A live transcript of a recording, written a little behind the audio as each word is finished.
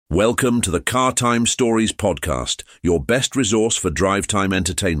Welcome to the Car Time Stories podcast, your best resource for drive time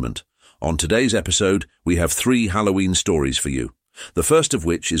entertainment. On today's episode, we have 3 Halloween stories for you. The first of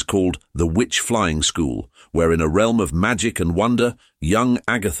which is called The Witch Flying School, where in a realm of magic and wonder, young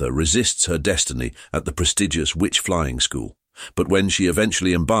Agatha resists her destiny at the prestigious Witch Flying School. But when she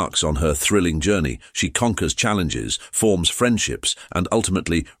eventually embarks on her thrilling journey, she conquers challenges, forms friendships, and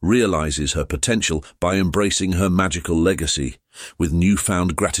ultimately realizes her potential by embracing her magical legacy with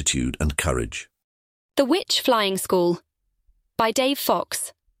newfound gratitude and courage. The Witch Flying School by Dave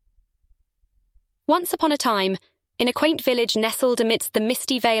Fox. Once upon a time, in a quaint village nestled amidst the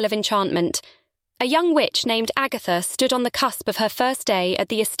misty veil of enchantment, a young witch named Agatha stood on the cusp of her first day at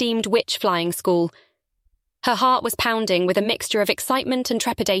the esteemed Witch Flying School. Her heart was pounding with a mixture of excitement and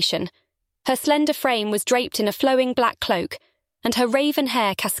trepidation. Her slender frame was draped in a flowing black cloak, and her raven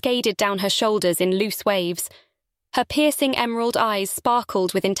hair cascaded down her shoulders in loose waves. Her piercing emerald eyes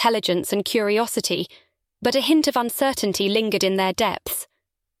sparkled with intelligence and curiosity, but a hint of uncertainty lingered in their depths.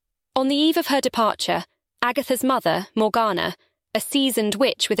 On the eve of her departure, Agatha's mother, Morgana, a seasoned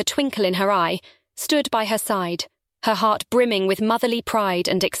witch with a twinkle in her eye, stood by her side, her heart brimming with motherly pride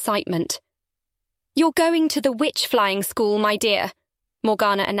and excitement. "You're going to the Witch Flying School, my dear,"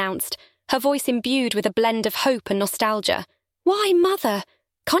 Morgana announced, her voice imbued with a blend of hope and nostalgia. "Why, Mother?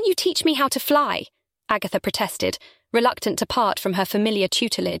 Can't you teach me how to fly?" Agatha protested, reluctant to part from her familiar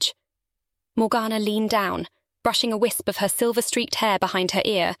tutelage. Morgana leaned down, brushing a wisp of her silver-streaked hair behind her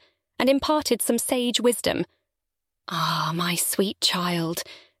ear, and imparted some sage wisdom. "Ah, my sweet child,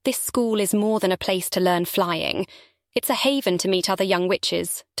 this school is more than a place to learn flying. It's a haven to meet other young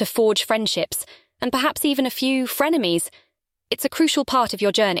witches, to forge friendships, and perhaps even a few frenemies. It's a crucial part of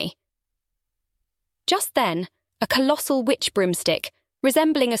your journey." Just then, a colossal witch broomstick,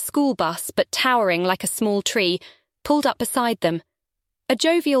 resembling a school bus but towering like a small tree, pulled up beside them. A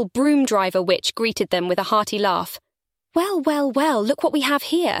jovial broom driver witch greeted them with a hearty laugh. "Well, well, well, look what we have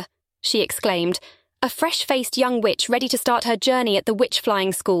here," she exclaimed, a fresh-faced young witch ready to start her journey at the Witch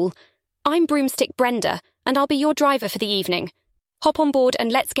Flying School. "I'm Broomstick Brenda, and I'll be your driver for the evening. Hop on board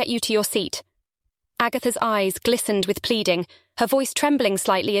and let's get you to your seat." Agatha's eyes glistened with pleading, her voice trembling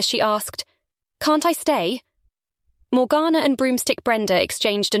slightly as she asked, "Can't I stay?" Morgana and Broomstick Brenda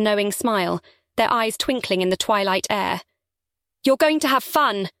exchanged a knowing smile, their eyes twinkling in the twilight air. "You're going to have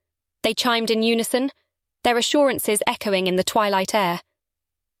fun," they chimed in unison, their assurances echoing in the twilight air.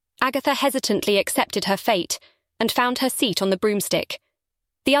 Agatha hesitantly accepted her fate and found her seat on the broomstick.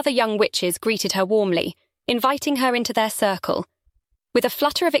 The other young witches greeted her warmly, inviting her into their circle. With a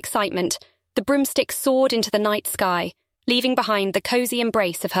flutter of excitement, the broomstick soared into the night sky, leaving behind the cosy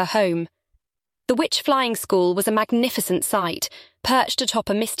embrace of her home. The Witch Flying School was a magnificent sight, perched atop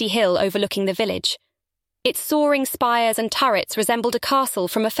a misty hill overlooking the village. Its soaring spires and turrets resembled a castle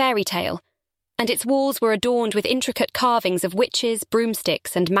from a fairy tale, and its walls were adorned with intricate carvings of witches,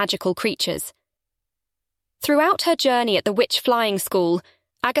 broomsticks, and magical creatures. Throughout her journey at the Witch Flying School,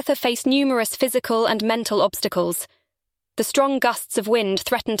 Agatha faced numerous physical and mental obstacles. The strong gusts of wind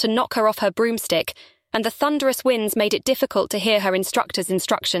threatened to knock her off her broomstick, and the thunderous winds made it difficult to hear her instructor's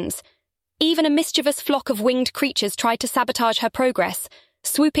instructions. Even a mischievous flock of winged creatures tried to sabotage her progress,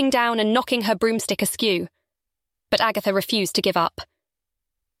 swooping down and knocking her broomstick askew. But Agatha refused to give up.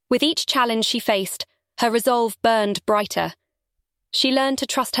 With each challenge she faced, her resolve burned brighter. She learned to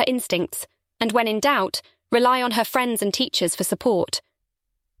trust her instincts, and when in doubt, rely on her friends and teachers for support.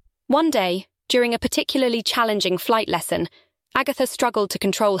 One day, during a particularly challenging flight lesson, Agatha struggled to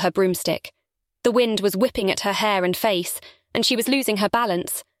control her broomstick. The wind was whipping at her hair and face, and she was losing her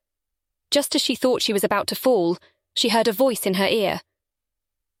balance. Just as she thought she was about to fall, she heard a voice in her ear.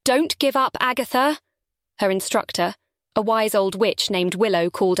 "Don't give up, Agatha," her instructor, a wise old witch named Willow,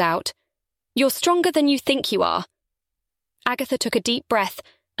 called out. "You're stronger than you think you are." Agatha took a deep breath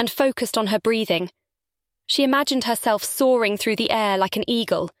and focused on her breathing. She imagined herself soaring through the air like an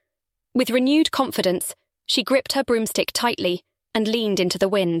eagle. With renewed confidence, she gripped her broomstick tightly and leaned into the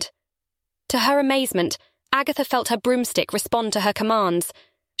wind. To her amazement, Agatha felt her broomstick respond to her commands.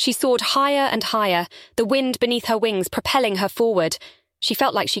 She soared higher and higher, the wind beneath her wings propelling her forward. She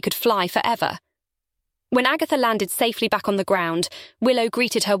felt like she could fly forever. When Agatha landed safely back on the ground, Willow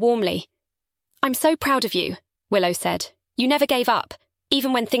greeted her warmly. "I'm so proud of you," Willow said. "You never gave up,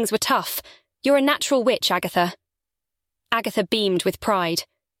 even when things were tough. You're a natural witch, Agatha." Agatha beamed with pride.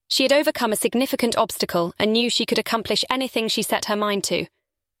 She had overcome a significant obstacle and knew she could accomplish anything she set her mind to.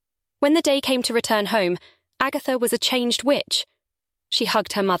 When the day came to return home, Agatha was a changed witch. She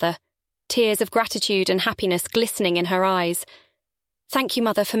hugged her mother, tears of gratitude and happiness glistening in her eyes. "Thank you,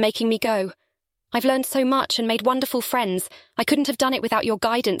 Mother, for making me go. I've learned so much and made wonderful friends. I couldn't have done it without your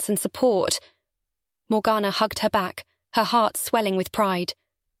guidance and support." Morgana hugged her back, her heart swelling with pride.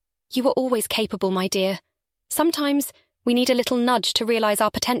 "You were always capable, my dear. Sometimes we need a little nudge to realise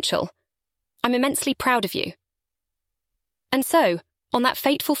our potential. I'm immensely proud of you." And so, on that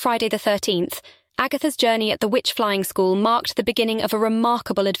fateful Friday the 13th, Agatha's journey at the Witch Flying School marked the beginning of a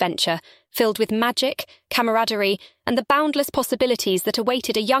remarkable adventure, filled with magic, camaraderie, and the boundless possibilities that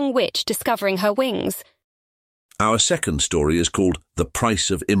awaited a young witch discovering her wings. Our second story is called The Price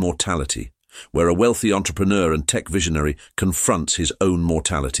of Immortality, where a wealthy entrepreneur and tech visionary confronts his own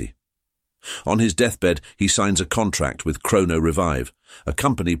mortality. On his deathbed, he signs a contract with Chrono Revive, a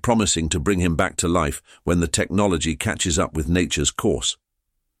company promising to bring him back to life when the technology catches up with nature's course.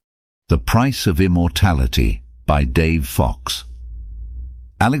 The Price of Immortality by Dave Fox.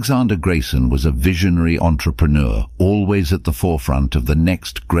 Alexander Grayson was a visionary entrepreneur, always at the forefront of the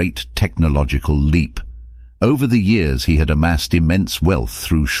next great technological leap. Over the years, he had amassed immense wealth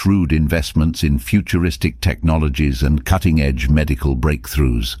through shrewd investments in futuristic technologies and cutting-edge medical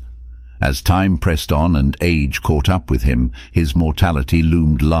breakthroughs. As time pressed on and age caught up with him, his mortality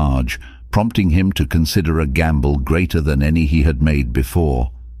loomed large, prompting him to consider a gamble greater than any he had made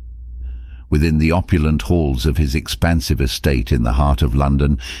before. Within the opulent halls of his expansive estate in the heart of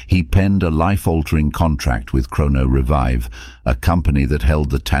London, he penned a life-altering contract with Chrono Revive, a company that held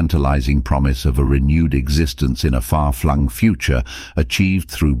the tantalizing promise of a renewed existence in a far-flung future, achieved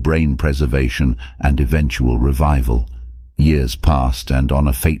through brain preservation and eventual revival. Years passed, and on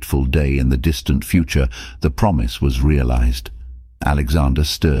a fateful day in the distant future, the promise was realized. Alexander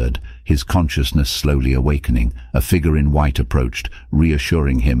stirred, his consciousness slowly awakening. A figure in white approached,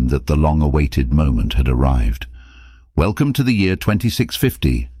 reassuring him that the long-awaited moment had arrived. "Welcome to the year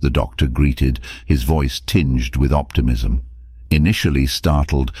 2650, the doctor greeted, his voice tinged with optimism. Initially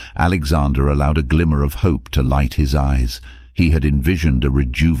startled, Alexander allowed a glimmer of hope to light his eyes. He had envisioned a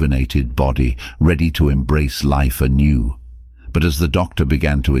rejuvenated body, ready to embrace life anew. But as the doctor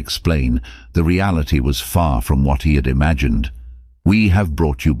began to explain, the reality was far from what he had imagined. "We have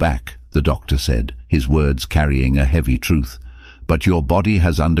brought you back," the doctor said, his words carrying a heavy truth. "But your body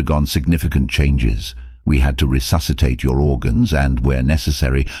has undergone significant changes. We had to resuscitate your organs and, where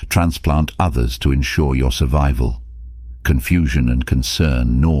necessary, transplant others to ensure your survival." Confusion and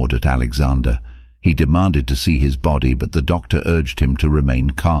concern gnawed at Alexander. He demanded to see his body, but the doctor urged him to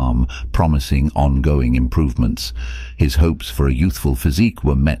remain calm, promising ongoing improvements. His hopes for a youthful physique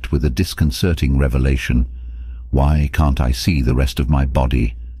were met with a disconcerting revelation. "Why can't I see the rest of my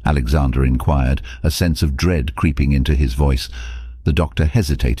body?" Alexander inquired, a sense of dread creeping into his voice. The doctor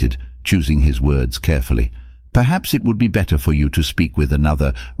hesitated, choosing his words carefully. "Perhaps it would be better for you to speak with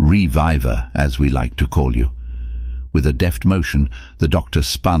another reviver, as we like to call you." With a deft motion, the doctor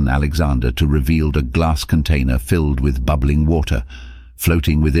spun Alexander to reveal a glass container filled with bubbling water.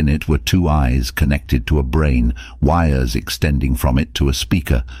 Floating within it were two eyes connected to a brain, wires extending from it to a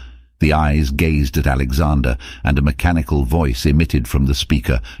speaker. The eyes gazed at Alexander, and a mechanical voice emitted from the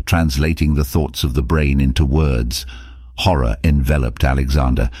speaker, translating the thoughts of the brain into words. Horror enveloped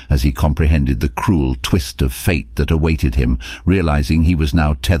Alexander as he comprehended the cruel twist of fate that awaited him, realizing he was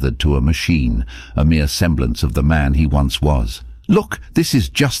now tethered to a machine, a mere semblance of the man he once was. "Look, this is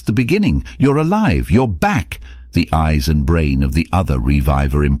just the beginning. You're alive. You're back," the eyes and brain of the other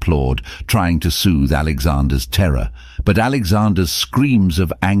reviver implored, trying to soothe Alexander's terror. But Alexander's screams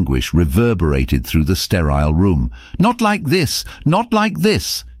of anguish reverberated through the sterile room. "Not like this! Not like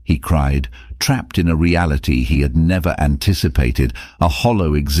this!" he cried, trapped in a reality he had never anticipated, a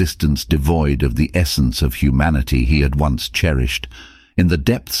hollow existence devoid of the essence of humanity he had once cherished. In the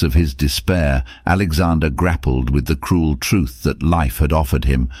depths of his despair, Alexander grappled with the cruel truth that life had offered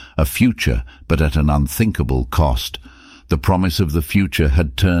him, a future, but at an unthinkable cost. The promise of the future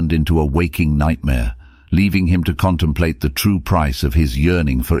had turned into a waking nightmare, leaving him to contemplate the true price of his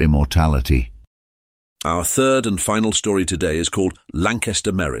yearning for immortality. Our third and final story today is called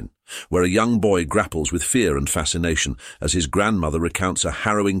Lancaster Merrin, where a young boy grapples with fear and fascination as his grandmother recounts a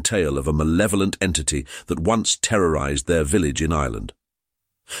harrowing tale of a malevolent entity that once terrorized their village in Ireland.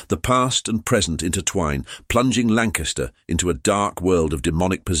 The past and present intertwine, plunging Lancaster into a dark world of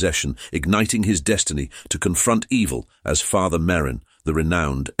demonic possession, igniting his destiny to confront evil as Father Merrin, the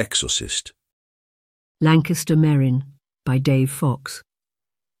renowned exorcist. Lancaster Merrin by Dave Fox.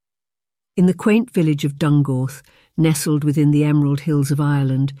 In the quaint village of Dungorth, nestled within the Emerald Hills of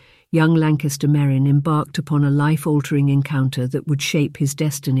Ireland, young Lancaster Merrin embarked upon a life-altering encounter that would shape his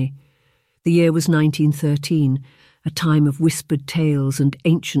destiny. The year was 1913, a time of whispered tales and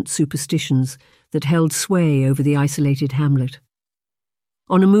ancient superstitions that held sway over the isolated hamlet.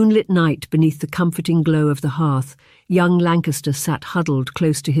 On a moonlit night, beneath the comforting glow of the hearth, young Lancaster sat huddled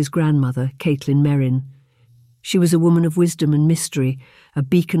close to his grandmother, Caitlin Merrin. She was a woman of wisdom and mystery, a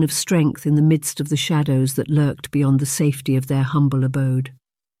beacon of strength in the midst of the shadows that lurked beyond the safety of their humble abode.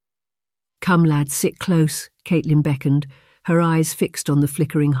 "Come, lad, sit close," Caitlin beckoned, her eyes fixed on the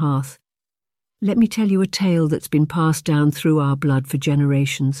flickering hearth. "Let me tell you a tale that's been passed down through our blood for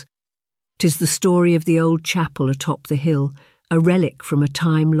generations. 'Tis the story of the old chapel atop the hill, a relic from a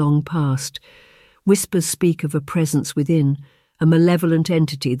time long past. Whispers speak of a presence within, a malevolent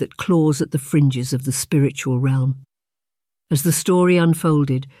entity that claws at the fringes of the spiritual realm." As the story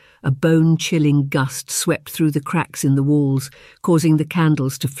unfolded, a bone-chilling gust swept through the cracks in the walls, causing the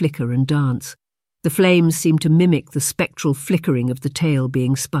candles to flicker and dance. The flames seemed to mimic the spectral flickering of the tale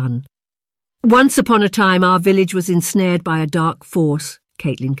being spun. "Once upon a time our village was ensnared by a dark force,"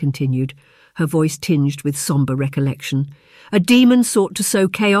 Caitlin continued, her voice tinged with sombre recollection. "A demon sought to sow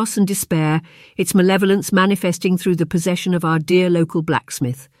chaos and despair, its malevolence manifesting through the possession of our dear local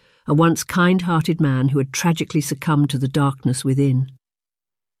blacksmith, a once kind-hearted man who had tragically succumbed to the darkness within."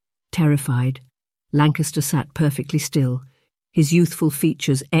 Terrified, Lancaster sat perfectly still, his youthful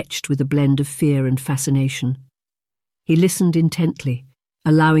features etched with a blend of fear and fascination. He listened intently,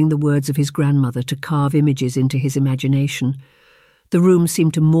 allowing the words of his grandmother to carve images into his imagination. The room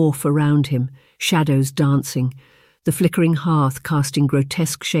seemed to morph around him, shadows dancing, the flickering hearth casting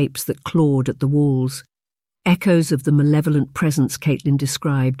grotesque shapes that clawed at the walls. Echoes of the malevolent presence Caitlin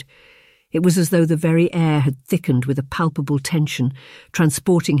described. It was as though the very air had thickened with a palpable tension,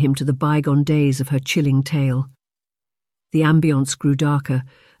 transporting him to the bygone days of her chilling tale. The ambience grew darker,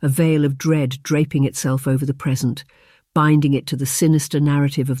 a veil of dread draping itself over the present, binding it to the sinister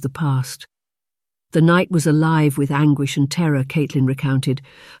narrative of the past. The night was alive with anguish and terror, Caitlin recounted,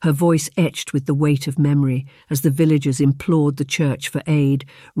 her voice etched with the weight of memory as the villagers implored the church for aid,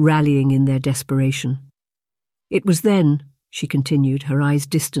 rallying in their desperation. "It was then," she continued, her eyes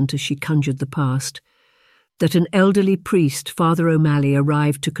distant as she conjured the past, "that an elderly priest, Father O'Malley,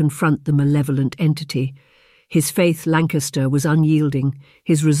 arrived to confront the malevolent entity. His faith, Lancaster, was unyielding,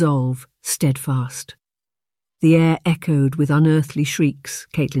 his resolve steadfast." The air echoed with unearthly shrieks,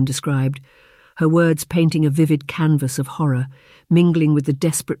 Caitlin described, her words painting a vivid canvas of horror, mingling with the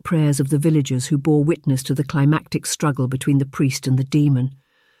desperate prayers of the villagers who bore witness to the climactic struggle between the priest and the demon.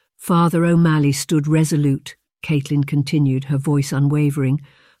 "Father O'Malley stood resolute," Caitlin continued, her voice unwavering,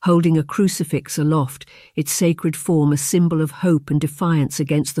 holding a crucifix aloft, its sacred form a symbol of hope and defiance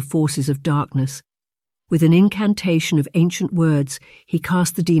against the forces of darkness. With an incantation of ancient words, he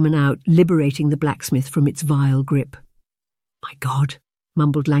cast the demon out, liberating the blacksmith from its vile grip. "My God,"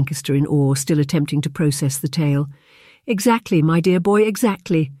 mumbled Lancaster in awe, still attempting to process the tale. "Exactly, my dear boy,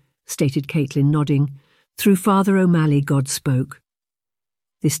 exactly," stated Caitlin, nodding. "Through Father O'Malley, God spoke."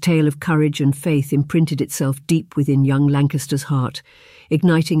 This tale of courage and faith imprinted itself deep within young Lancaster's heart,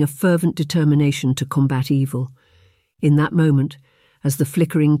 igniting a fervent determination to combat evil. In that moment, as the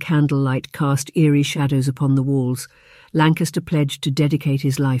flickering candlelight cast eerie shadows upon the walls, Lancaster pledged to dedicate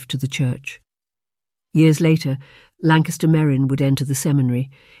his life to the church. Years later, Lancaster Merrin would enter the seminary,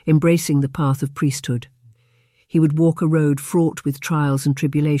 embracing the path of priesthood. He would walk a road fraught with trials and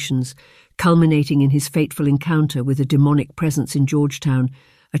tribulations, culminating in his fateful encounter with a demonic presence in Georgetown,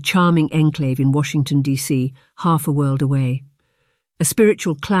 a charming enclave in Washington, D.C., half a world away. A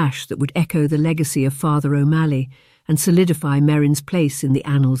spiritual clash that would echo the legacy of Father O'Malley and solidify Merrin's place in the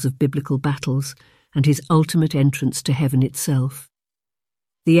annals of biblical battles and his ultimate entrance to heaven itself.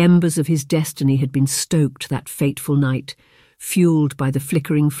 The embers of his destiny had been stoked that fateful night, fueled by the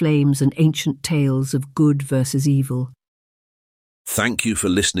flickering flames and ancient tales of good versus evil. Thank you for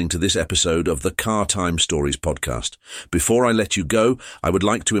listening to this episode of the Car Time Stories podcast. Before I let you go, I would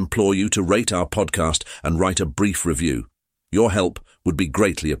like to implore you to rate our podcast and write a brief review. Your help would be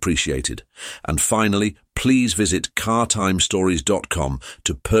greatly appreciated. And finally, please visit cartimestories.com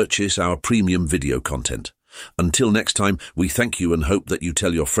to purchase our premium video content. Until next time, we thank you and hope that you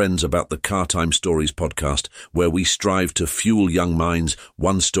tell your friends about the Car Time Stories podcast, where we strive to fuel young minds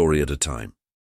one story at a time.